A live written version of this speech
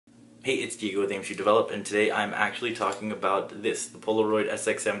Hey, it's Diego with Aim Develop, and today I'm actually talking about this, the Polaroid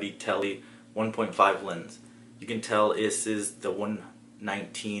Sx70 Tele 1.5 lens. You can tell this is the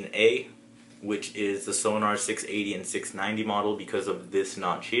 119A, which is the Sonar 680 and 690 model because of this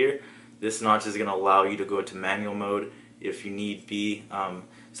notch here. This notch is going to allow you to go into manual mode if you need be.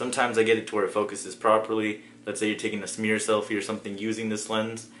 Sometimes I get it to where it focuses properly. Let's say you're taking a smear selfie or something using this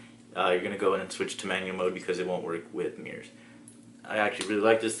lens. You're going to go in and switch to manual mode because it won't work with mirrors. I actually really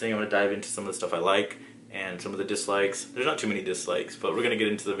like this thing. I'm going to dive into some of the stuff I like and some of the dislikes. There's not too many dislikes, but we're going to get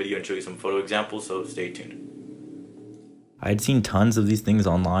into the video and show you some photo examples, so stay tuned. I had seen tons of these things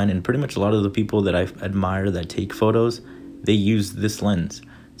online, and pretty much a lot of the people that I admire that take photos, they use this lens.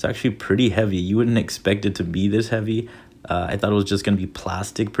 It's actually pretty heavy. You wouldn't expect it to be this heavy. I thought it was just going to be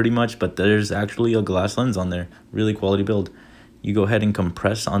plastic pretty much, but there's actually a glass lens on there. Really quality build. You go ahead and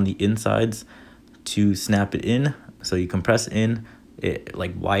compress on the insides to snap it in. So you compress in, it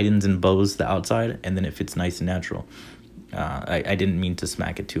like widens and bows the outside, and then it fits nice and natural. I didn't mean to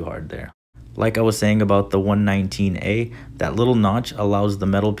smack it too hard there. Like I was saying about the 119A, that little notch allows the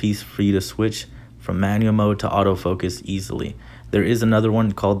metal piece for you to switch from manual mode to autofocus easily. There is another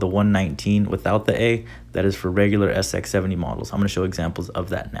one called the 119 without the A that is for regular Sx70 models. I'm going to show examples of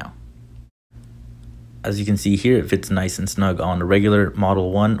that now. As you can see here, it fits nice and snug on a regular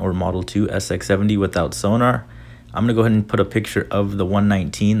Model 1 or Model 2 Sx70 without sonar. I'm going to go ahead and put a picture of the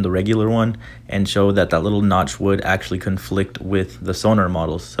 119, the regular one, and show that that little notch would actually conflict with the sonar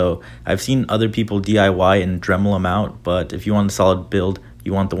models. So I've seen other people DIY and Dremel them out, but if you want a solid build,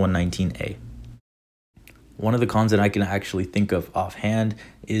 you want the 119A. One of the cons that I can actually think of offhand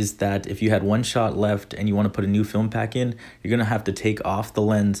is that if you had one shot left and you want to put a new film pack in, you're going to have to take off the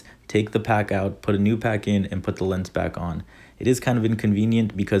lens, take the pack out, put a new pack in, and put the lens back on. It is kind of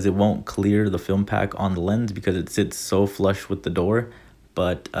inconvenient because it won't clear the film pack on the lens because it sits so flush with the door,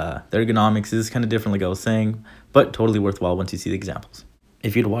 but the ergonomics is kind of different like I was saying, but totally worthwhile once you see the examples.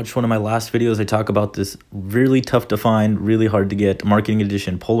 If you'd watched one of my last videos, I talk about this really tough to find, really hard to get marketing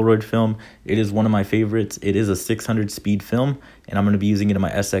edition Polaroid film. It is one of my favorites. It is a 600 speed film, and I'm going to be using it in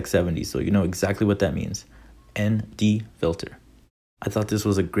my Sx70, so you know exactly what that means. ND filter. I thought this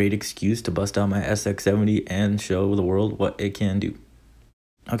was a great excuse to bust out my Sx70 and show the world what it can do.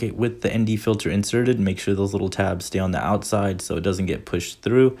 Okay, with the ND filter inserted, make sure those little tabs stay on the outside so it doesn't get pushed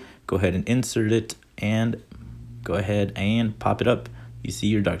through. Go ahead and insert it and go ahead and pop it up. You see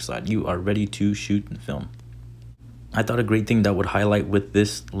your dark side. You are ready to shoot and film. I thought a great thing that would highlight with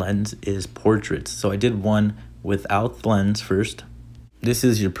this lens is portraits. So I did one without the lens first. This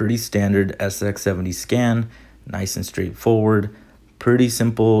is your pretty standard Sx70 scan, nice and straightforward. Pretty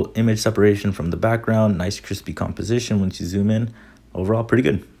simple image separation from the background, nice crispy composition once you zoom in. Overall, pretty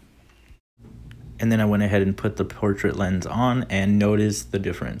good. And then I went ahead and put the portrait lens on and noticed the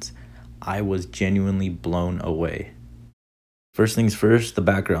difference. I was genuinely blown away. First things first, the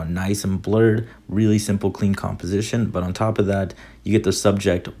background, nice and blurred, really simple, clean composition. But on top of that, you get the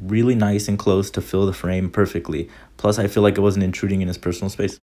subject really nice and close to fill the frame perfectly. Plus, I feel like it wasn't intruding in his personal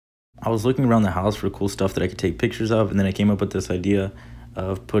space. I was looking around the house for cool stuff that I could take pictures of, and then I came up with this idea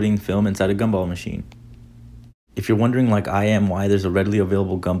of putting film inside a gumball machine. If you're wondering like I am why there's a readily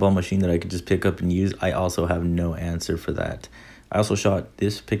available gumball machine that I could just pick up and use, I also have no answer for that. I also shot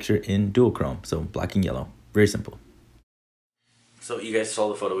this picture in duochrome, so black and yellow. Very simple. So you guys saw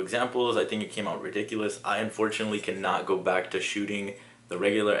the photo examples. I think it came out ridiculous. I unfortunately cannot go back to shooting the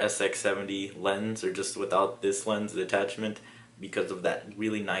regular Sx70 lens or just without this lens attachment because of that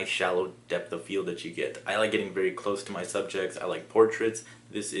really nice shallow depth of field that you get. I like getting very close to my subjects. I like portraits.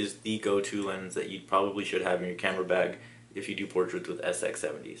 This is the go-to lens that you probably should have in your camera bag if you do portraits with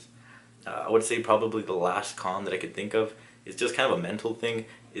Sx70s. I would say probably the last con that I could think of is just kind of a mental thing,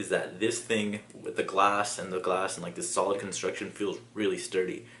 is that this thing with the glass and like this solid construction feels really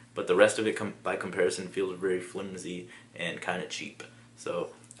sturdy, but the rest of it by comparison feels very flimsy and kind of cheap. So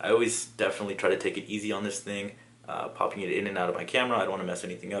I always definitely try to take it easy on this thing, popping it in and out of my camera. I don't want to mess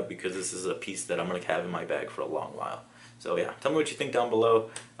anything up because this is a piece that I'm going to have in my bag for a long while. So yeah, tell me what you think down below.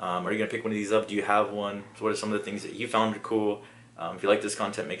 Are you going to pick one of these up? Do you have one? So what are some of the things that you found cool? If you like this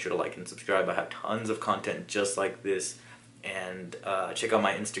content, make sure to like and subscribe. I have tons of content just like this. And check out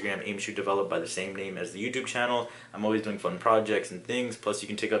my Instagram, Aim Develop, by the same name as the YouTube channel. I'm always doing fun projects and things. Plus you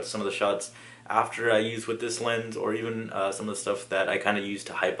can check out some of the shots after I use with this lens, or even some of the stuff that I kind of use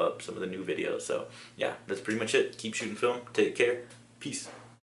to hype up some of the new videos. So yeah, that's pretty much it. Keep shooting film. Take care. Peace.